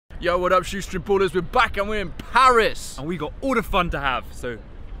Yo, what up, Shoestring Ballers? We're back and we're in Paris. And we got all the fun to have, so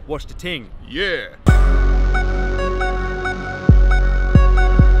watch the ting. Yeah.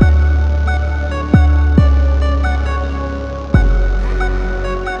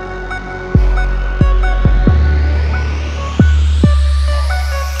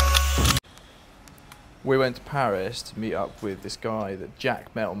 We went to Paris to meet up with this guy that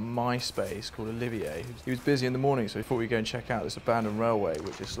Jack met on MySpace called Olivier. He was busy in the morning, so we thought we'd go and check out this abandoned railway,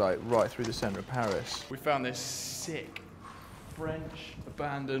 which is like right through the centre of Paris. We found this sick French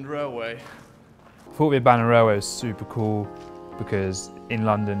abandoned railway. I thought the abandoned railway was super cool because in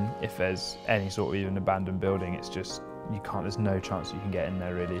London, if there's any sort of even abandoned building, it's just, there's no chance you can get in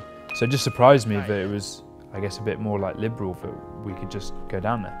there really. So it just surprised me that it was, I guess, a bit more like liberal, that we could just go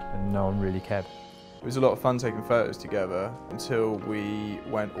down there and no one really cared. It was a lot of fun taking photos together until we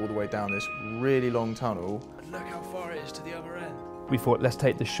went all the way down this really long tunnel. And look how far it is to the other end. We thought, let's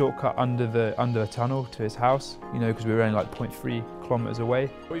take the shortcut under the tunnel to his house, because we were only like 0.3 kilometers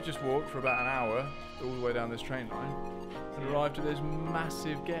away. We just walked for about an hour all the way down this train line and arrived at this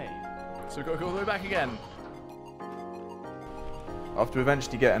massive gate. So we've got to go all the way back again. After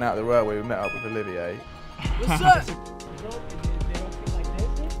eventually getting out of the railway, we met up with Olivier. What's up?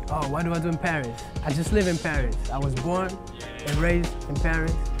 Oh, what do I do in Paris? I just live in Paris. I was born and raised in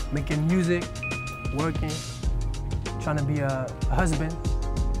Paris, making music, working, trying to be a husband.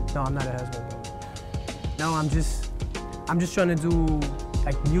 No, I'm not a husband. No, I'm just trying to do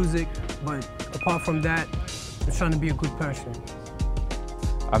like music, but apart from that, I'm trying to be a good person.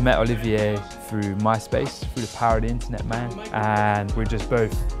 I met Olivier through MySpace, through the power of the internet, man, and we're just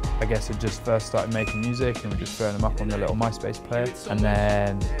both, I guess, had just first started making music and we're just throwing them up on the little MySpace player. And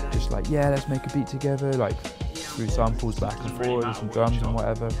then just like, yeah, let's make a beat together, like through samples back and forth, and some drums and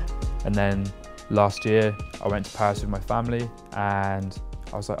whatever. And then last year, I went to Paris with my family and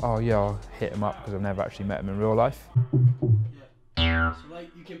I was like, oh yeah, I'll hit him up because I've never actually met him in real life. Yeah. So like,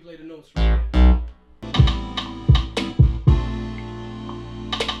 you can play the notes, right?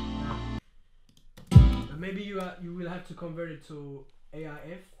 Maybe you will have to convert it to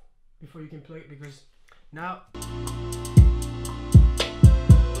AIF before you can play it, because now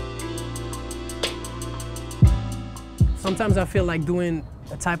sometimes I feel like doing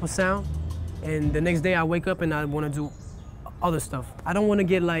a type of sound and the next day I wake up and I want to do other stuff. I don't want to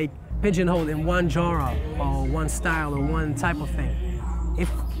get like pigeonholed in one genre or one style or one type of thing. If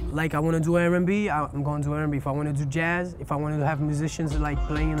like I want to do R&B, I'm going to do R&B. If I want to do jazz, if I want to have musicians like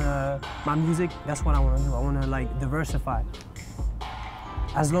playing my music, that's what I want to do. I want to like diversify.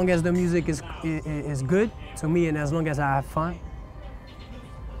 As long as the music is good to me and as long as I have fun,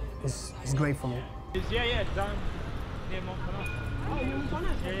 it's great for me.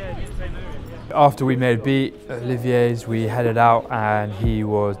 After we made a beat at Olivier's, we headed out and he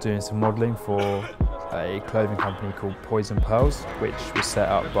was doing some modelling for a clothing company called Poison Pearls, which was set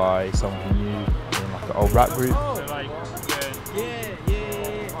up by someone who knew in like an old rap group.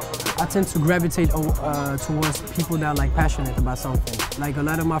 I tend to gravitate towards people that are like passionate about something. Like a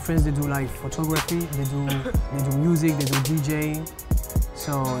lot of my friends, they do like photography, they do music, they do DJing.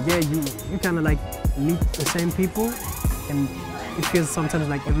 So yeah, you kind of like meet the same people, and it feels sometimes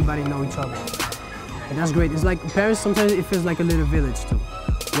like everybody know each other. And that's great. It's like Paris. Sometimes it feels like a little village too,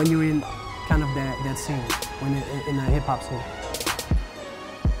 when you're in kind of that scene, when in a hip hop scene.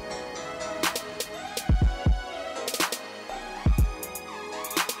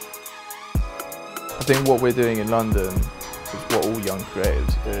 I think what we're doing in London is what all young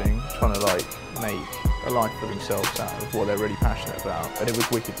creatives are doing, trying to like make a life for themselves out of what they're really passionate about. And it was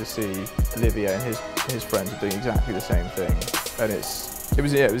wicked to see Olivier and his friends are doing exactly the same thing. And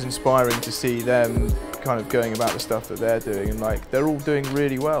it was inspiring to see them kind of going about the stuff that they're doing, and like they're all doing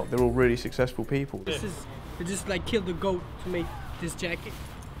really well. They're all really successful people. They just like killed the goat to make this jacket.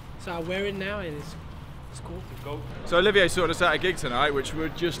 So I wear it now and it's cool. So Olivier sorted us out a gig tonight, which we're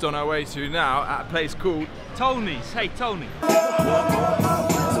just on our way to now at a place called Tony's. Hey, Tony.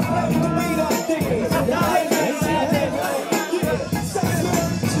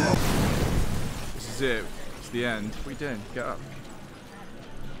 This is it. It's the end. What are you doing? Get up.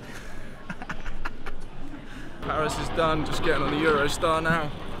 Paris is done. Just getting on the Eurostar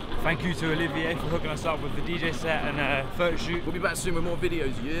now. Thank you to Olivier for hooking us up with the DJ set and photo shoot. We'll be back soon with more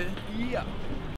videos, yeah? Yeah.